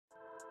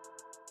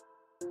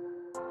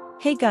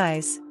Hey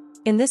guys!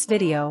 In this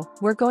video,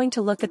 we're going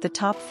to look at the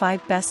top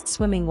 5 best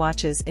swimming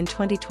watches in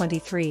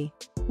 2023.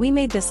 We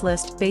made this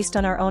list based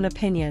on our own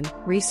opinion,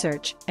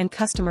 research, and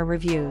customer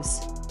reviews.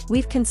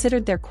 We've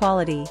considered their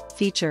quality,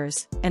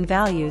 features, and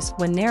values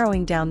when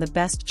narrowing down the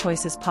best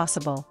choices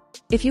possible.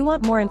 If you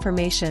want more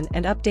information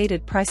and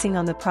updated pricing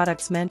on the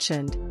products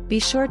mentioned, be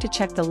sure to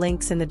check the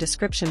links in the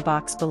description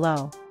box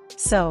below.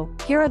 So,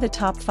 here are the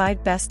top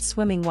 5 best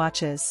swimming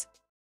watches.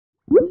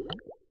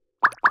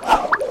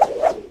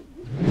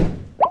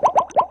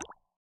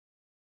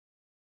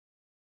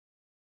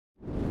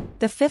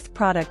 The fifth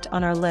product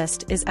on our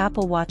list is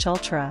Apple Watch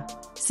Ultra.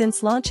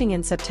 Since launching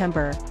in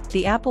September,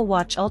 the Apple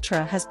Watch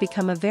Ultra has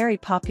become a very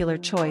popular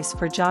choice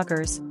for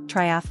joggers,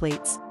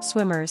 triathletes,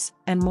 swimmers,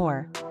 and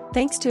more.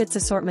 Thanks to its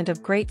assortment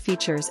of great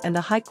features and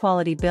the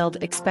high-quality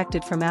build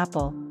expected from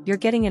Apple, you're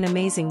getting an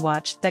amazing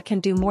watch that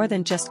can do more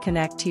than just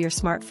connect to your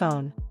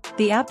smartphone.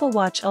 The Apple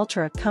Watch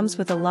Ultra comes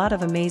with a lot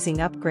of amazing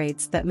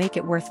upgrades that make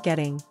it worth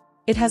getting.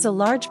 It has a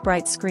large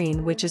bright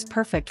screen which is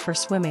perfect for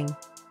swimming.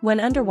 When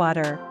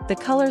underwater, the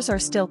colors are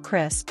still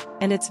crisp,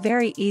 and it's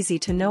very easy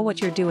to know what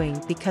you're doing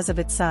because of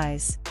its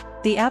size.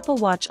 The Apple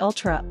Watch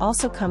Ultra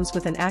also comes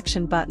with an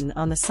action button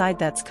on the side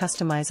that's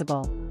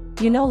customizable.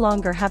 You no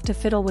longer have to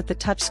fiddle with the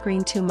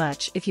touchscreen too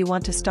much if you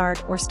want to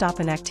start or stop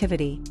an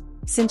activity.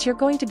 Since you're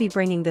going to be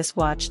bringing this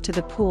watch to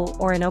the pool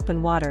or in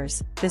open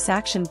waters, this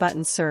action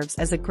button serves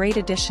as a great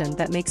addition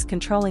that makes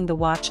controlling the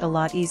watch a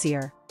lot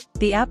easier.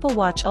 The Apple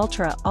Watch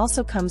Ultra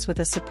also comes with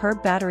a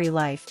superb battery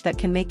life that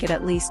can make it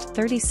at least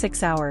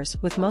 36 hours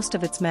with most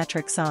of its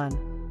metrics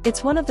on.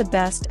 It's one of the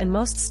best and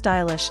most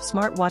stylish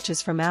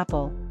smartwatches from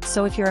Apple,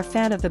 so if you're a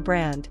fan of the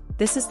brand,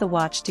 this is the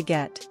watch to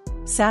get.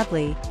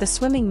 Sadly, the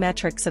swimming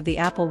metrics of the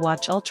Apple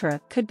Watch Ultra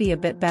could be a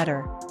bit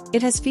better.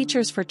 It has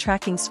features for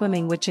tracking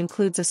swimming, which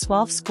includes a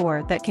SWALF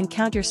score that can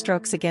count your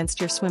strokes against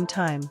your swim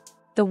time.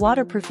 The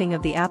waterproofing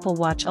of the Apple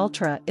Watch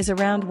Ultra is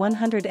around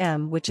 100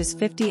 m, which is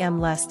 50 m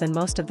less than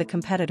most of the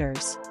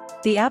competitors.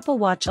 The Apple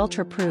Watch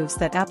Ultra proves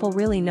that Apple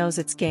really knows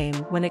its game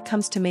when it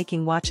comes to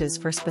making watches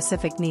for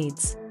specific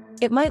needs.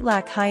 It might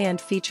lack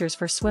high-end features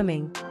for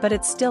swimming, but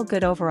it's still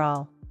good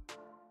overall.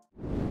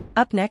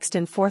 Up next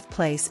in fourth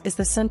place is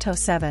the Suunto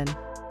 7.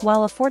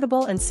 While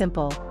affordable and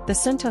simple, the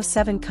Suunto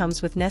 7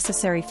 comes with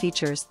necessary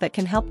features that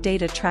can help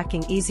data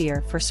tracking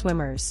easier for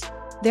swimmers.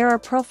 There are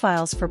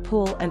profiles for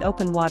pool and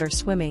open water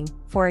swimming,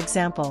 for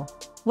example.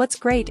 What's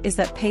great is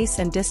that pace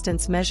and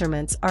distance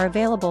measurements are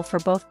available for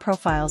both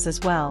profiles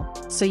as well,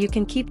 so you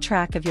can keep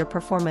track of your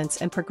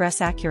performance and progress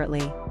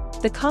accurately.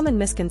 The common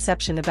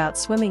misconception about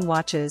swimming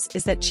watches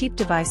is that cheap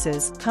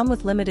devices come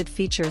with limited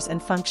features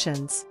and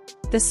functions.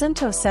 The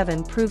Suunto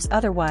 7 proves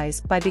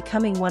otherwise by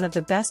becoming one of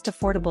the best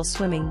affordable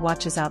swimming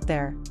watches out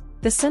there.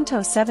 The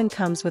Suunto 7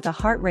 comes with a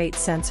heart rate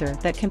sensor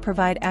that can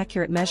provide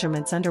accurate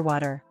measurements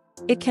underwater.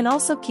 It can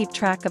also keep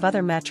track of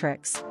other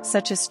metrics,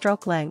 such as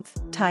stroke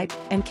length, type,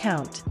 and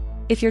count.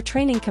 If you're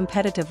training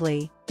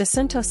competitively, the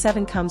Suunto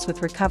 7 comes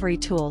with recovery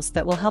tools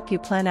that will help you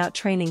plan out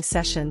training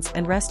sessions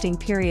and resting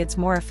periods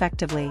more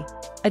effectively.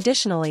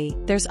 Additionally,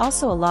 there's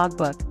also a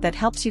logbook that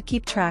helps you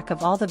keep track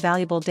of all the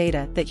valuable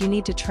data that you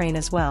need to train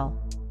as well.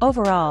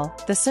 Overall,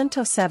 the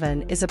Suunto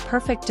 7 is a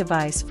perfect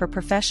device for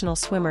professional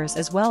swimmers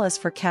as well as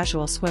for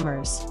casual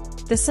swimmers.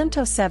 The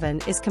Suunto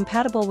 7 is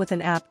compatible with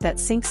an app that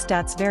syncs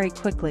stats very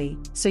quickly,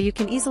 so you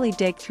can easily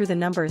dig through the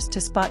numbers to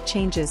spot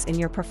changes in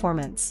your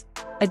performance.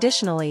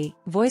 Additionally,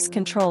 voice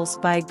controls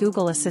by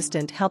Google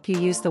Assistant help you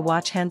use the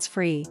watch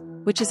hands-free,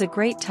 which is a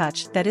great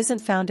touch that isn't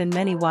found in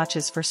many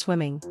watches for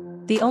swimming.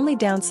 The only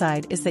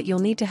downside is that you'll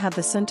need to have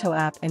the Suunto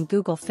app and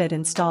Google Fit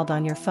installed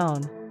on your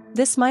phone.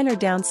 This minor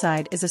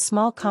downside is a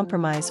small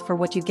compromise for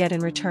what you get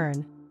in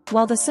return.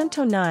 While the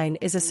Suunto 9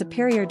 is a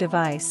superior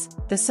device,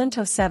 the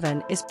Suunto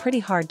 7 is pretty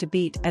hard to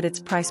beat at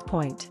its price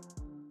point.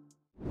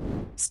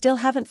 Still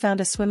haven't found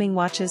a swimming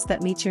watches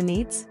that meets your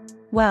needs?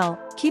 Well,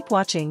 keep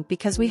watching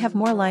because we have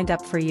more lined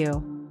up for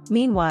you.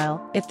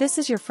 Meanwhile, if this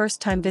is your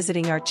first time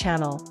visiting our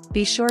channel,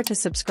 be sure to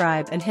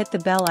subscribe and hit the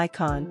bell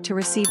icon to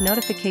receive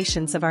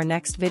notifications of our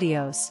next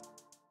videos.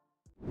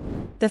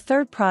 The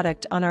third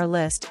product on our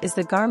list is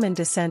the Garmin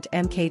Descent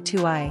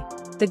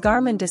Mk2i. The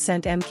Garmin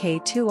Descent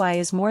Mk2i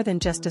is more than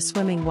just a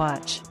swimming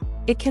watch.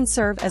 It can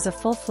serve as a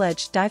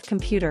full-fledged dive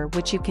computer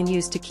which you can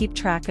use to keep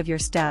track of your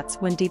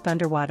stats when deep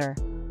underwater.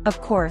 Of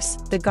course,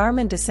 the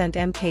Garmin Descent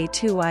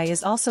Mk2i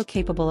is also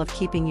capable of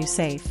keeping you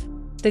safe.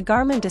 The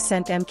Garmin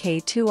Descent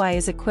Mk2i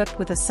is equipped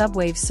with a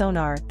subwave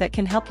sonar that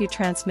can help you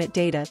transmit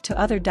data to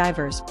other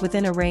divers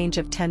within a range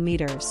of 10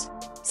 meters.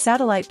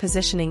 Satellite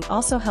positioning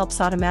also helps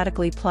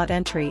automatically plot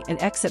entry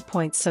and exit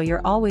points so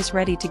you're always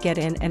ready to get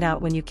in and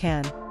out when you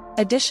can.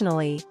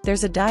 Additionally,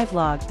 there's a dive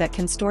log that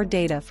can store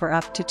data for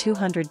up to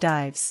 200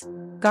 dives.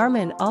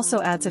 Garmin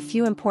also adds a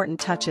few important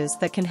touches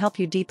that can help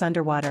you deep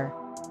underwater.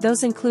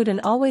 Those include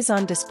an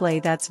always-on display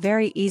that's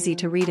very easy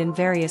to read in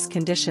various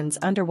conditions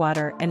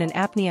underwater and an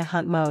apnea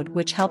hunt mode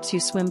which helps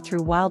you swim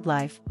through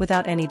wildlife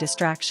without any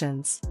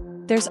distractions.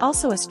 There's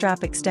also a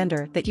strap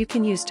extender that you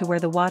can use to wear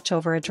the watch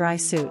over a dry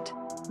suit.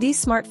 These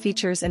smart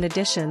features and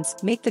additions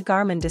make the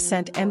Garmin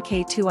Descent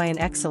Mk2i an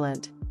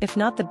excellent, if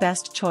not the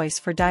best choice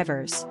for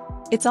divers.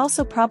 It's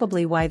also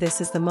probably why this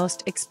is the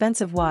most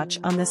expensive watch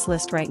on this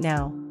list right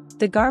now.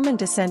 The Garmin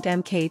Descent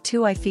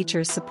Mk2i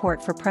features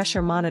support for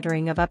pressure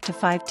monitoring of up to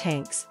 5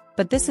 tanks,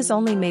 but this is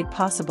only made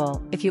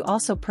possible if you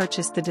also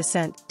purchase the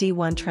Descent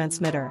D1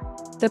 transmitter.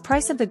 The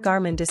price of the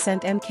Garmin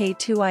Descent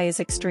Mk2i is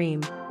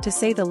extreme, to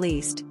say the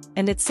least,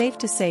 and it's safe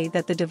to say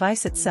that the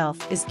device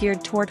itself is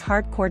geared toward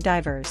hardcore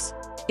divers.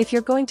 If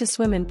you're going to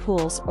swim in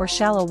pools or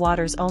shallow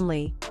waters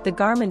only, the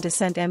Garmin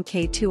Descent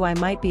Mk2i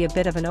might be a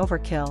bit of an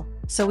overkill,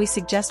 so we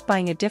suggest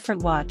buying a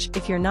different watch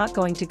if you're not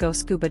going to go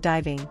scuba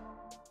diving.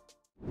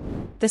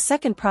 The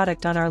second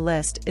product on our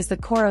list is the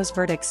Coros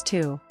Vertix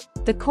 2.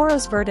 The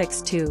Coros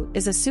Vertix 2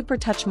 is a super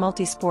touch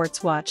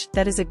multi-sports watch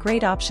that is a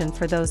great option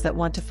for those that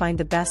want to find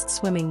the best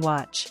swimming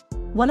watch.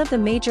 One of the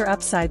major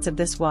upsides of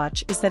this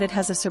watch is that it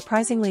has a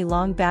surprisingly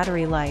long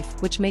battery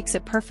life, which makes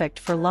it perfect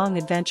for long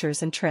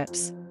adventures and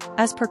trips.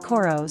 As per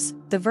Coros,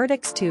 the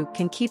Vertix 2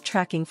 can keep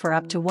tracking for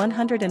up to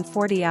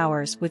 140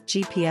 hours with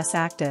GPS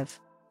active.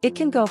 It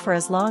can go for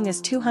as long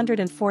as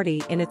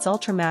 240 in its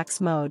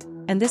Ultramax mode,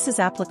 and this is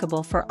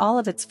applicable for all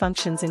of its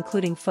functions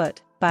including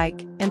foot,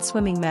 bike, and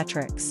swimming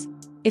metrics.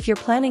 If you're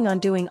planning on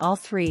doing all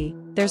three,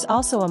 there's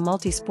also a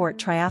multi-sport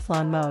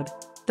triathlon mode.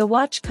 The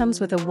watch comes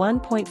with a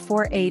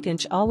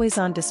 1.48-inch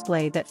always-on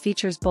display that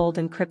features bold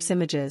and crisp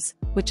images,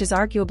 which is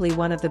arguably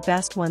one of the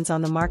best ones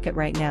on the market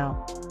right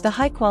now. The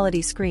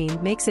high-quality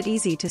screen makes it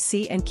easy to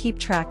see and keep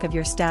track of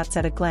your stats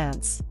at a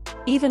glance.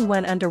 Even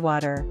when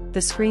underwater,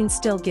 the screen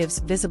still gives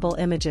visible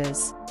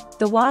images.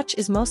 The watch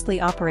is mostly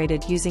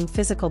operated using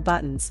physical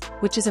buttons,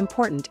 which is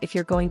important if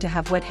you're going to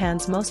have wet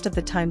hands most of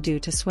the time due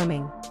to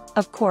swimming.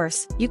 Of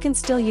course, you can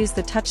still use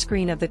the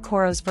touchscreen of the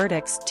Coros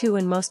Vertix 2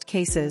 in most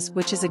cases,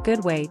 which is a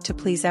good way to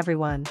please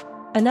everyone.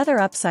 Another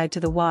upside to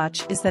the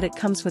watch is that it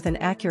comes with an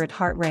accurate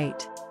heart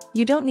rate.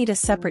 You don't need a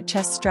separate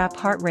chest strap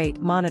heart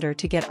rate monitor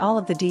to get all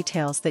of the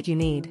details that you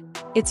need.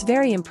 It's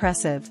very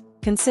impressive,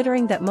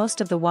 considering that most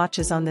of the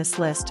watches on this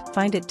list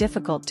find it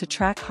difficult to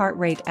track heart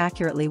rate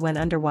accurately when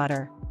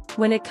underwater.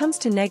 When it comes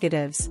to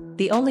negatives,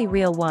 the only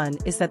real one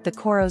is that the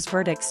Coros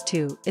Vertix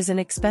 2 is an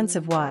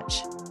expensive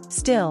watch.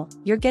 Still,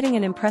 you're getting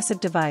an impressive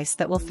device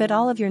that will fit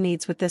all of your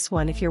needs with this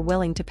one if you're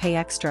willing to pay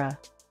extra.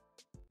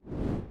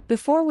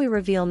 Before we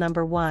reveal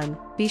number 1,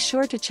 be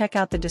sure to check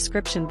out the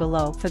description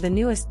below for the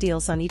newest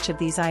deals on each of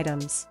these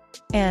items.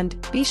 And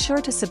be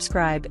sure to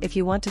subscribe if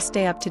you want to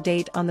stay up to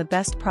date on the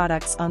best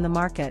products on the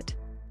market.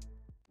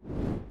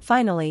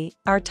 Finally,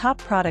 our top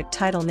product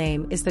title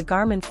name is the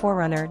Garmin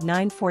Forerunner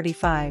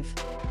 945.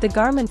 The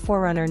Garmin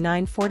Forerunner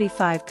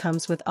 945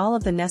 comes with all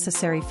of the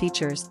necessary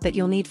features that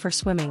you'll need for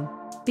swimming.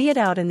 Be it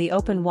out in the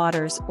open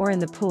waters or in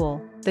the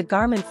pool, the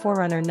Garmin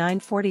Forerunner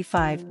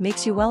 945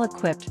 makes you well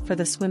equipped for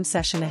the swim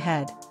session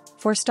ahead.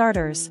 For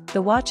starters,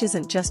 the watch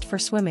isn't just for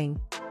swimming.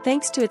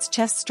 Thanks to its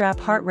chest strap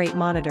heart rate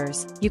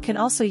monitors, you can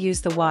also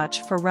use the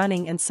watch for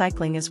running and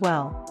cycling as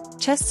well.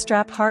 Chest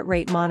strap heart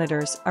rate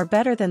monitors are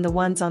better than the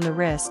ones on the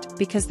wrist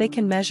because they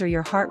can measure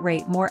your heart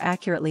rate more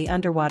accurately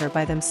underwater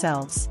by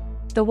themselves.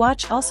 The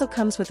watch also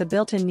comes with a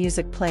built-in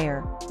music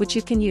player, which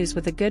you can use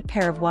with a good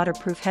pair of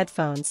waterproof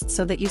headphones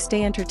so that you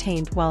stay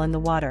entertained while in the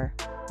water.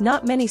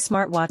 Not many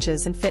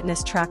smartwatches and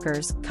fitness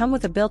trackers come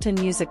with a built-in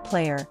music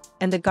player,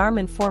 and the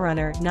Garmin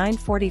Forerunner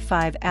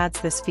 945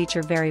 adds this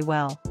feature very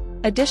well.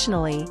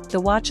 Additionally, the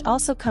watch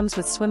also comes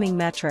with swimming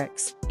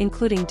metrics,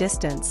 including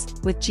distance,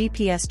 with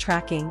GPS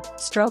tracking,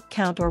 stroke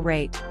count or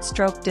rate,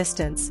 stroke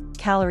distance,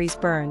 calories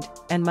burned,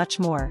 and much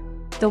more.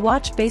 The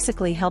watch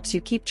basically helps you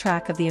keep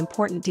track of the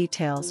important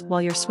details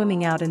while you're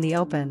swimming out in the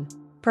open.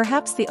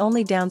 Perhaps the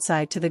only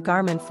downside to the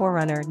Garmin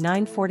Forerunner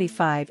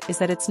 945 is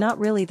that it's not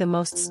really the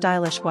most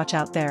stylish watch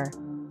out there.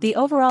 The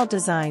overall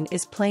design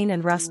is plain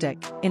and rustic,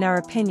 in our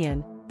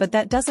opinion, but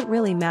that doesn't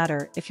really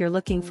matter if you're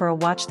looking for a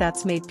watch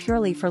that's made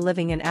purely for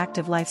living an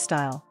active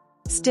lifestyle.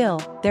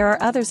 Still, there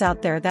are others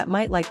out there that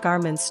might like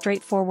Garmin's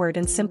straightforward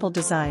and simple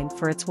design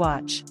for its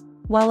watch.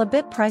 While a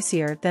bit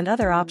pricier than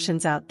other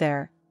options out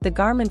there, the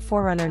Garmin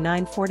Forerunner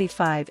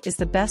 945 is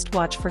the best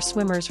watch for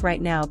swimmers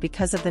right now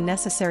because of the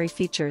necessary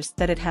features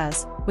that it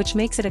has, which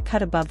makes it a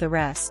cut above the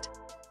rest.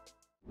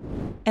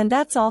 And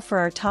that's all for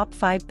our top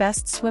 5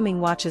 best swimming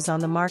watches on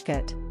the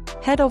market.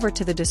 Head over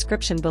to the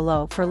description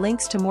below for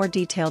links to more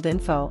detailed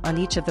info on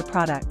each of the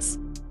products.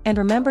 And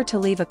remember to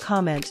leave a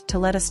comment to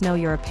let us know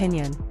your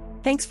opinion.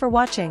 Thanks for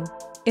watching.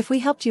 If we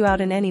helped you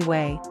out in any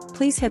way,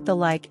 please hit the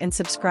like and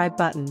subscribe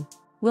button.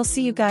 We'll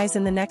see you guys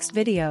in the next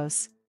videos.